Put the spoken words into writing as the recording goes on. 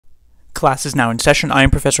Class is now in session. I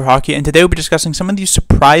am Professor Hockey, and today we'll be discussing some of the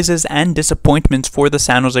surprises and disappointments for the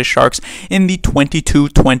San Jose Sharks in the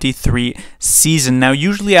 22-23 season. Now,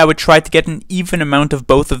 usually I would try to get an even amount of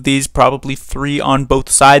both of these, probably 3 on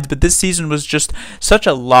both sides, but this season was just such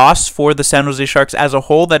a loss for the San Jose Sharks as a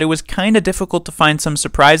whole that it was kind of difficult to find some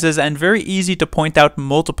surprises and very easy to point out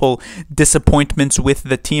multiple disappointments with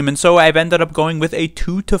the team. And so I've ended up going with a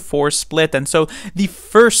 2-4 split. And so the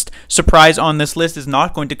first surprise on this list is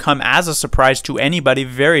not going to come as a surprise to anybody,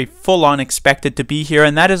 very full-on expected to be here,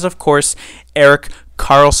 and that is, of course, Erik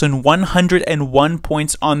Karlsson. 101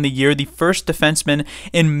 points on the year, the first defenseman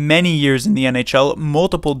in many years in the NHL,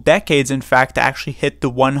 multiple decades in fact, to actually hit the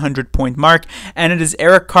 100-point mark. And it is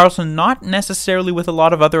Erik Karlsson, not necessarily with a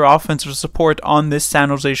lot of other offensive support on this San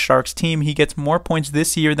Jose Sharks team. He gets more points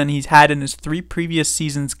this year than he's had in his 3 previous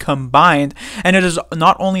seasons combined, and it is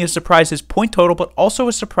not only a surprise his point total, but also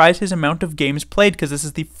a surprise his amount of games played, because this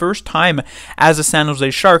is the first time as a San Jose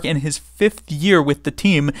Shark in his 5th year with the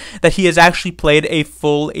team that he has actually played a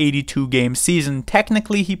full 82-game season.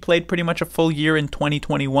 Technically, he played pretty much a full year in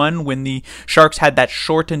 2021 when the Sharks had that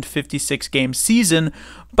shortened 56-game season,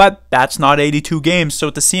 but that's not 82 games, so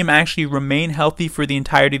to see him actually remain healthy for the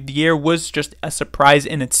entirety of the year was just a surprise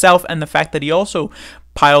in itself, and the fact that he also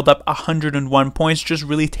piled up 101 points just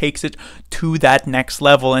really takes it to that next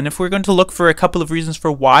level. And if we're going to look for a couple of reasons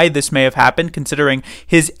for why this may have happened, considering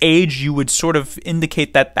his age, you would sort of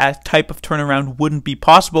indicate that that type of turnaround wouldn't be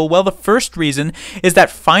possible. Well, the first reason is that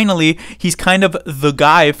finally he's kind of the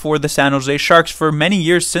guy for the San Jose Sharks. For many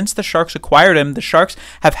years since the Sharks acquired him, the Sharks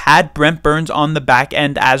have had Brent Burns on the back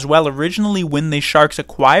end as well. Originally, when the Sharks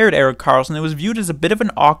acquired Erik Karlsson, it was viewed as a bit of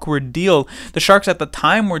an awkward deal. The Sharks at the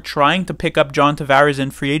time were trying to pick up John Tavares in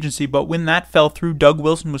free agency, but when that fell through, Doug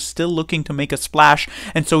Wilson was still looking to make a splash,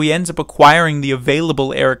 and so he ends up acquiring the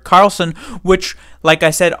available Erik Karlsson, which, like I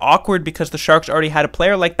said, awkward because the Sharks already had a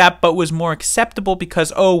player like that, but was more acceptable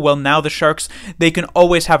because, oh, well, now the Sharks, they can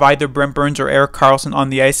always have either Brent Burns or Erik Karlsson on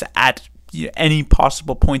the ice at any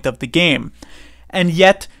possible point of the game. And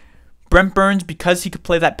yet, Brent Burns, because he could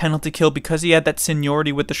play that penalty kill, because he had that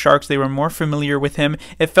seniority with the Sharks, they were more familiar with him.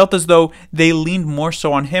 It felt as though they leaned more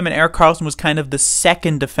so on him, and Erik Karlsson was kind of the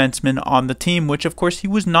second defenseman on the team, which of course he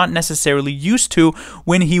was not necessarily used to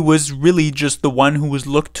when he was really just the one who was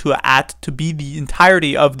looked at to be the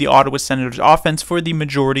entirety of the Ottawa Senators offense for the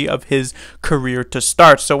majority of his career to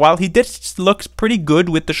start. So while he did look pretty good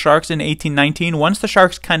with the Sharks in 18-19, once the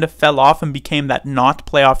Sharks kind of fell off and became that not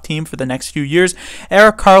playoff team for the next few years,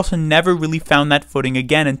 Erik Karlsson never really found that footing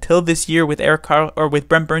again until this year with with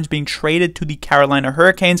Brent Burns being traded to the Carolina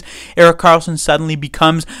Hurricanes. Erik Karlsson suddenly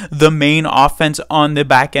becomes the main offense on the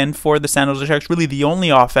back end for the San Jose Sharks, really the only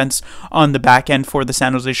offense on the back end for the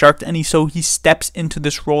San Jose Sharks, and so he steps into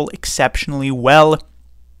this role exceptionally well.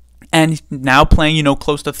 And now playing,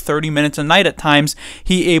 close to 30 minutes a night at times,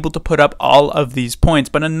 he able to put up all of these points.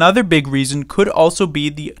 But another big reason could also be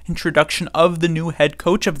the introduction of the new head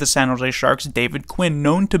coach of the San Jose Sharks, David Quinn,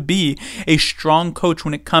 known to be a strong coach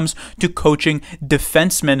when it comes to coaching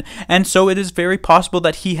defensemen. And so it is very possible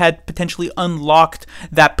that he had potentially unlocked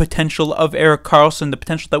that potential of Erik Karlsson, the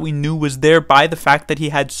potential that we knew was there by the fact that he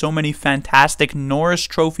had so many fantastic Norris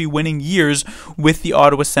Trophy winning years with the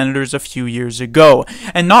Ottawa Senators a few years ago.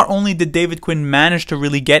 And not only did David Quinn manage to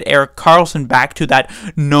really get Erik Karlsson back to that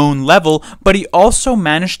known level, but he also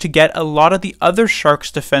managed to get a lot of the other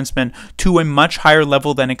Sharks defensemen to a much higher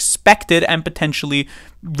level than expected, and potentially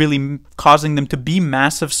really causing them to be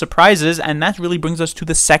massive surprises. And that really brings us to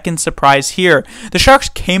the second surprise here. The Sharks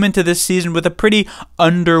came into this season with a pretty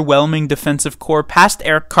underwhelming defensive core. Past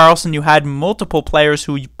Erik Karlsson, you had multiple players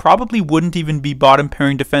who probably wouldn't even be bottom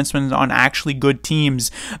pairing defensemen on actually good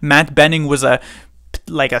teams. Matt Benning was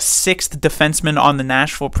like a 6th defenseman on the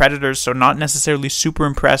Nashville Predators, so not necessarily super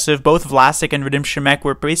impressive. Both Vlasic and Radim Simek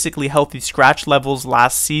were basically healthy scratch levels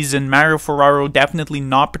last season. Mario Ferraro definitely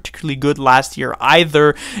not particularly good last year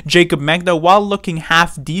either. Jacob Megna, while looking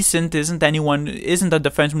half decent, isn't a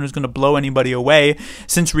defenseman who's going to blow anybody away.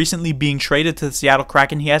 Since recently being traded to the Seattle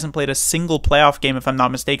Kraken, he hasn't played a single playoff game, if I'm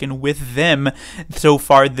not mistaken, with them so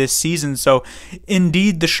far this season. So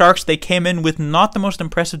indeed, the Sharks, they came in with not the most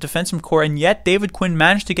impressive defensive core, and yet David Quinn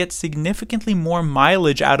managed to get significantly more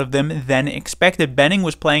mileage out of them than expected. Benning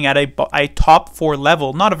was playing at a top 4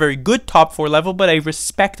 level, not a very good top 4 level, but a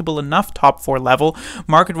respectable enough top 4 level.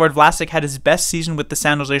 Marc-Edouard Vlasic had his best season with the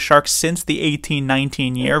San Jose Sharks since the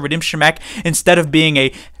 18-19 year. Radim Simek, instead of being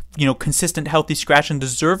a consistent healthy scratch and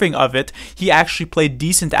deserving of it, he actually played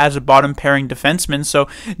decent as a bottom pairing defenseman. So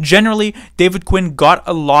generally, David Quinn got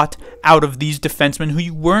a lot out of these defensemen who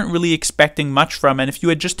you weren't really expecting much from. And if you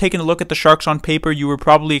had just taken a look at the Sharks on paper, you were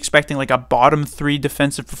probably expecting like a bottom 3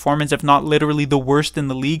 defensive performance, if not literally the worst in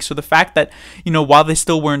the league. So the fact that, while they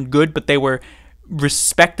still weren't good, but they were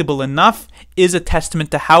respectable enough is a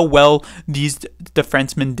testament to how well these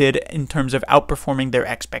defensemen did in terms of outperforming their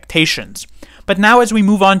expectations. But now as we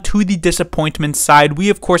move on to the disappointment side, we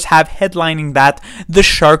of course have headlining that the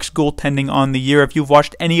Sharks goaltending on the year. If you've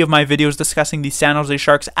watched any of my videos discussing the San Jose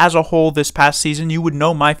Sharks as a whole this past season, you would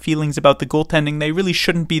know my feelings about the goaltending. They really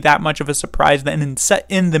shouldn't be that much of a surprise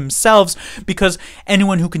in themselves, because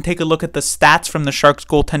anyone who can take a look at the stats from the Sharks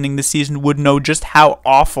goaltending this season would know just how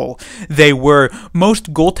awful they were.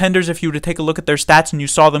 Most goaltenders, if you were to take a look at their stats and you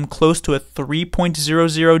saw them close to a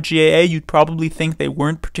 3.00 GAA, you'd probably think they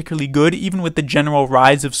weren't particularly good, even with the general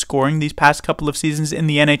rise of scoring these past couple of seasons in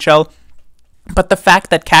the NHL. But the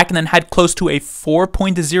fact that Kähkönen had close to a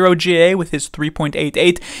 4.0 GA with his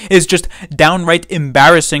 3.88 is just downright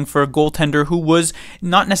embarrassing for a goaltender who was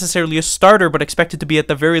not necessarily a starter, but expected to be at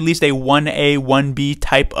the very least a 1A, 1B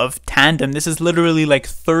type of tandem. This is literally like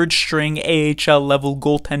third string AHL level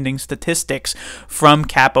goaltending statistics from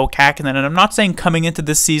Kaapo Kähkönen. And I'm not saying coming into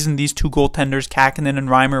this season, these two goaltenders, Kähkönen and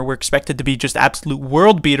Reimer, were expected to be just absolute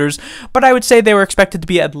world beaters, but I would say they were expected to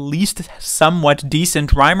be at least somewhat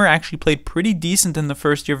decent. Reimer actually played pretty decent in the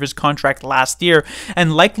first year of his contract last year,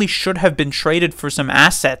 and likely should have been traded for some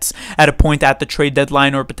assets at a point at the trade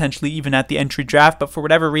deadline or potentially even at the entry draft, but for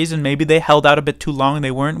whatever reason, maybe they held out a bit too long.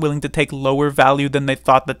 They weren't willing to take lower value than they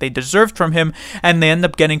thought that they deserved from him, and they end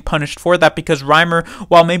up getting punished for that, because Reimer,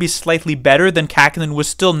 while maybe slightly better than Kähkönen, was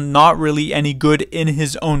still not really any good in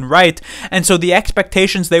his own right. And so the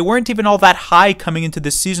expectations, they weren't even all that high coming into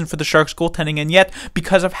this season for the Sharks goaltending, and yet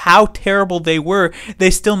because of how terrible they were,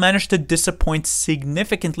 they still managed to disappoint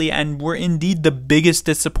significantly and were indeed the biggest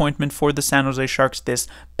disappointment for the San Jose Sharks this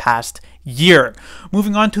past year.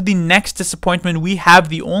 Moving on to the next disappointment, we have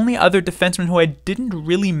the only other defenseman who I didn't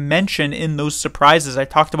really mention in those surprises. I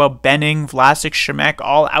talked about Benning, Vlasic, Shemek,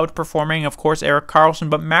 all outperforming, of course, Erik Karlsson,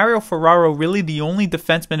 but Mario Ferraro really the only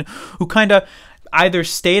defenseman who kind of either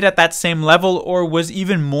stayed at that same level or was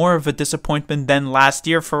even more of a disappointment than last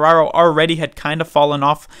year. Ferraro already had kind of fallen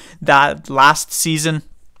off that last season.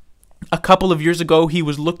 A couple of years ago, he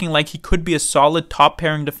was looking like he could be a solid top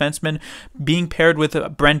pairing defenseman being paired with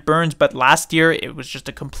Brent Burns, but last year it was just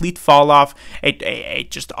a complete fall off, a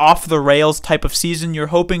just off the rails type of season. You're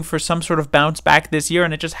hoping for some sort of bounce back this year,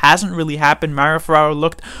 and it just hasn't really happened. Mario Ferraro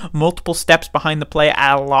looked multiple steps behind the play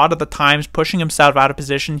at a lot of the times, pushing himself out of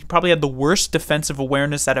position. He probably had the worst defensive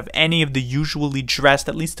awareness out of any of the usually dressed,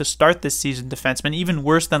 at least to start this season, defensemen, even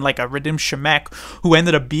worse than like a Radim Shemek, who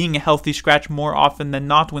ended up being a healthy scratch more often than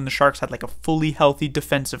not when the Sharks had like a fully healthy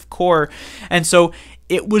defensive core. And so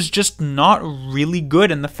it was just not really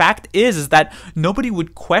good. And the fact is that nobody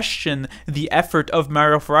would question the effort of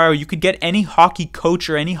Mario Ferraro. You could get any hockey coach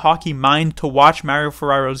or any hockey mind to watch Mario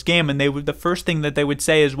Ferraro's game, and the first thing that they would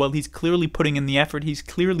say is, well, he's clearly putting in the effort, he's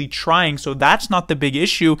clearly trying. So that's not the big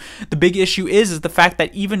issue. The big issue is the fact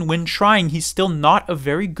that even when trying, he's still not a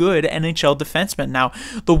very good NHL defenseman. Now,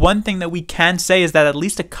 the one thing that we can say is that at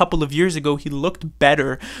least a couple of years ago, he looked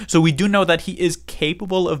better. So we do know that he is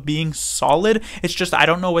capable of being solid. It's just, I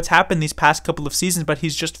don't know what's happened these past couple of seasons, but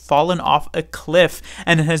he's just fallen off a cliff,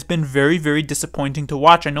 and it has been very, very disappointing to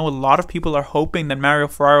watch. I know a lot of people are hoping that Mario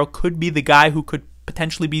Ferraro could be the guy who could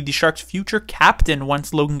potentially be the Sharks' future captain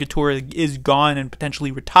once Logan Couture is gone and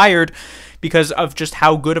potentially retired, because of just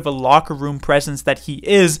how good of a locker room presence that he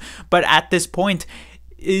is. But at this point,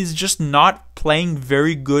 is just not playing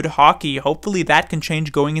very good hockey. Hopefully that can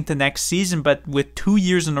change going into next season, but with 2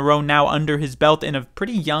 years in a row now under his belt in a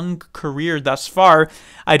pretty young career thus far,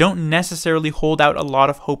 I don't necessarily hold out a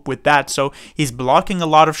lot of hope with that. So he's blocking a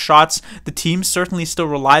lot of shots. The team certainly still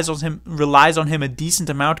relies on him a decent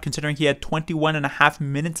amount, considering he had 21.5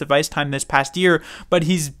 minutes of ice time this past year, but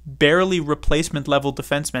he's barely replacement level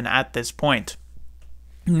defenseman at this point.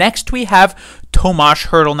 Next, we have Tomas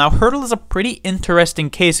Hertl. Now, Hertl is a pretty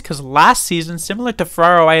interesting case because last season, similar to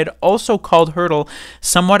Ferraro, I had also called Hertl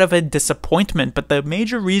somewhat of a disappointment, but the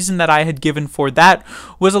major reason that I had given for that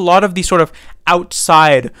was a lot of the sort of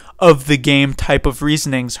outside of the game type of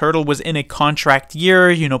reasonings. Hertl was in a contract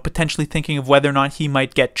year, potentially thinking of whether or not he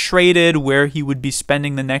might get traded, where he would be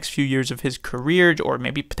spending the next few years of his career, or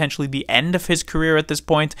maybe potentially the end of his career at this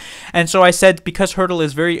point. And so I said, because Hertl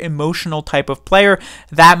is a very emotional type of player,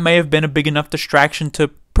 that may have been a big enough distraction to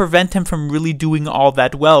prevent him from really doing all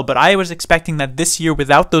that well. But I was expecting that this year,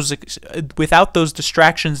 without those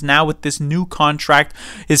distractions, now with this new contract,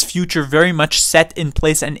 his future very much set in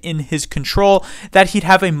place and in his control, that he'd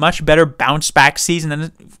have a much better bounce back season.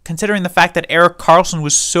 And considering the fact that Erik Karlsson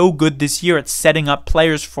was so good this year at setting up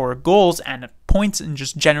players for goals and points and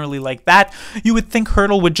just generally like that, you would think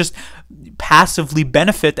Hertl would just passively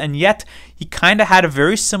benefit, and yet he kind of had a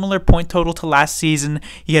very similar point total to last season.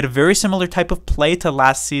 He had a very similar type of play to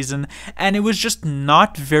last season, and it was just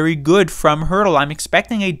not very good from Hertl. I'm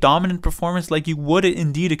expecting a dominant performance like you would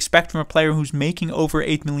indeed expect from a player who's making over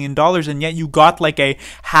 $8 million, and yet you got like a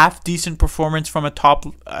half-decent performance from a top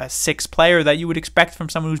 6 player that you would expect from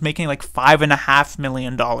someone who's making like $5.5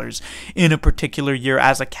 million in a particular year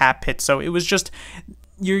as a cap hit. So it was just,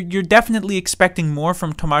 you're definitely expecting more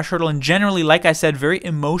from Tomas Hertl, and generally, like I said, very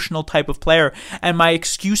emotional type of player, and my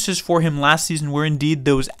excuses for him last season were indeed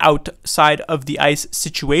those outside of the ice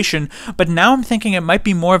situation, but now I'm thinking it might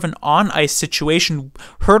be more of an on-ice situation.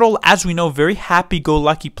 Hertl, as we know, very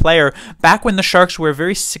happy-go-lucky player. Back when the Sharks were a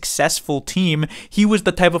very successful team, he was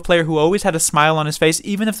the type of player who always had a smile on his face,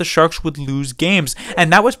 even if the Sharks would lose games,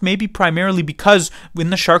 and that was maybe primarily because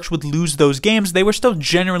when the Sharks would lose those games, they were still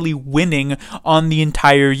generally winning on the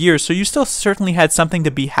entire year, so you still certainly had something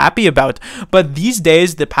to be happy about. But these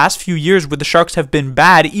days, the past few years where the Sharks have been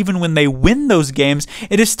bad, even when they win those games,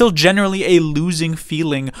 it is still generally a losing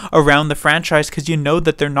feeling around the franchise, because you know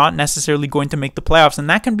that they're not necessarily going to make the playoffs, and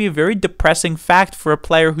that can be a very depressing fact for a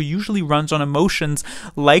player who usually runs on emotions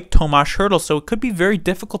like Tomas Hertl. So it could be very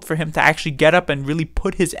difficult for him to actually get up and really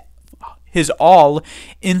put his all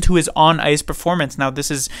into his on-ice performance. Now, this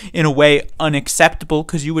is in a way unacceptable,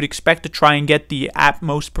 because you would expect to try and get the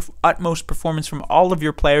utmost performance from all of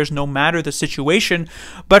your players, no matter the situation.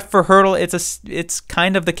 But for Hertl, it's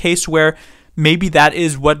kind of the case where maybe that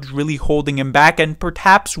is what's really holding him back, and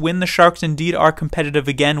perhaps when the Sharks indeed are competitive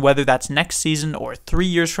again, whether that's next season or 3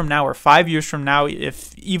 years from now or 5 years from now,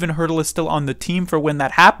 if even Hertl is still on the team for when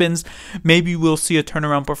that happens, maybe we'll see a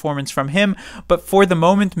turnaround performance from him. But for the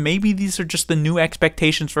moment, maybe these are just the new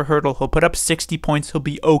expectations for Hertl. He'll put up 60 points, he'll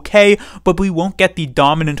be okay, but we won't get the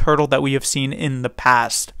dominant Hertl that we have seen in the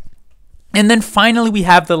past. And then finally, we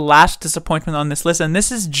have the last disappointment on this list, and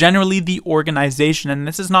this is generally the organization. And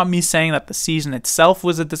this is not me saying that the season itself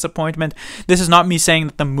was a disappointment. This is not me saying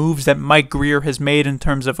that the moves that Mike Grier has made in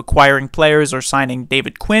terms of acquiring players or signing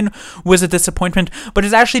David Quinn was a disappointment, but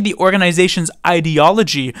it's actually the organization's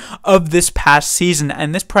ideology of this past season.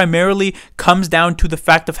 And this primarily comes down to the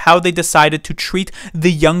fact of how they decided to treat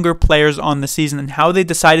the younger players on the season, and how they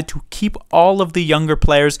decided to keep all of the younger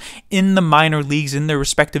players in the minor leagues, in their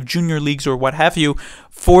respective junior leagues or what have you,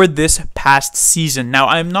 for this past season. Now,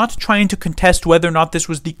 I'm not trying to contest whether or not this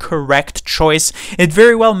was the correct choice. It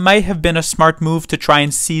very well might have been a smart move to try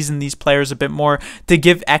and season these players a bit more, to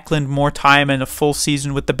give Eklund more time and a full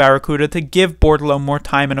season with the Barracuda, to give Bordeleau more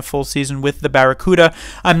time and a full season with the Barracuda.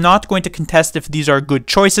 I'm not going to contest if these are good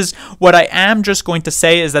choices. What I am just going to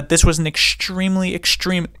say is that this was an extremely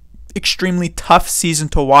tough season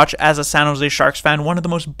to watch as a San Jose Sharks fan. One of the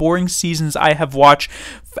most boring seasons I have watched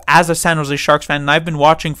as a San Jose Sharks fan, and I've been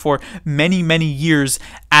watching for many, many years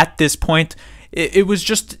at this point. It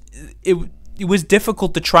was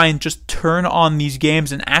difficult to try and just turn on these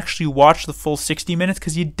games and actually watch the full 60 minutes,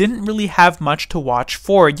 because you didn't really have much to watch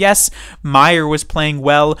for. Yes, Meier was playing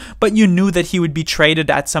well, but you knew that he would be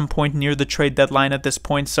traded at some point near the trade deadline at this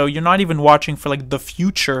point, so you're not even watching for like the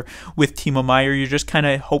future with Timo Meier. You're just kind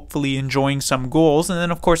of hopefully enjoying some goals. And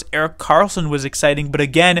then of course Erik Karlsson was exciting, but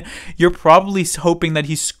again, you're probably hoping that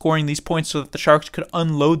he's scoring these points so that the Sharks could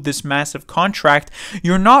unload this massive contract.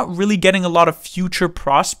 You're not really getting a lot of future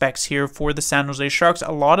prospects here for the San Jose Sharks.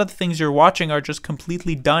 A lot of the things you're watching are just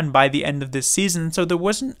completely done by the end of this season, so there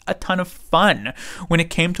wasn't a ton of fun when it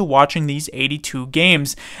came to watching these 82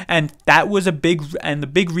 games, and that was the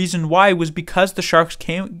big reason why was because the Sharks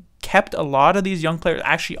kept a lot of these young players,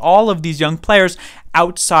 actually all of these young players,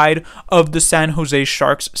 outside of the San Jose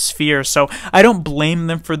Sharks sphere. So I don't blame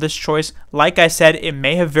them for this choice. Like I said, it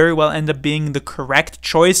may have very well ended up being the correct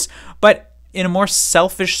choice, but in a more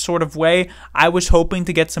selfish sort of way, I was hoping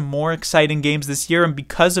to get some more exciting games this year, and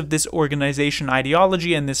because of this organization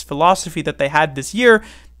ideology and this philosophy that they had this year,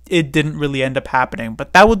 it didn't really end up happening.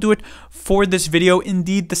 But that will do it for this video.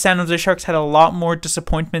 Indeed, the San Jose Sharks had a lot more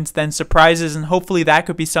disappointments than surprises, and hopefully that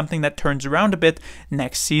could be something that turns around a bit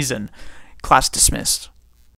next season. Class dismissed.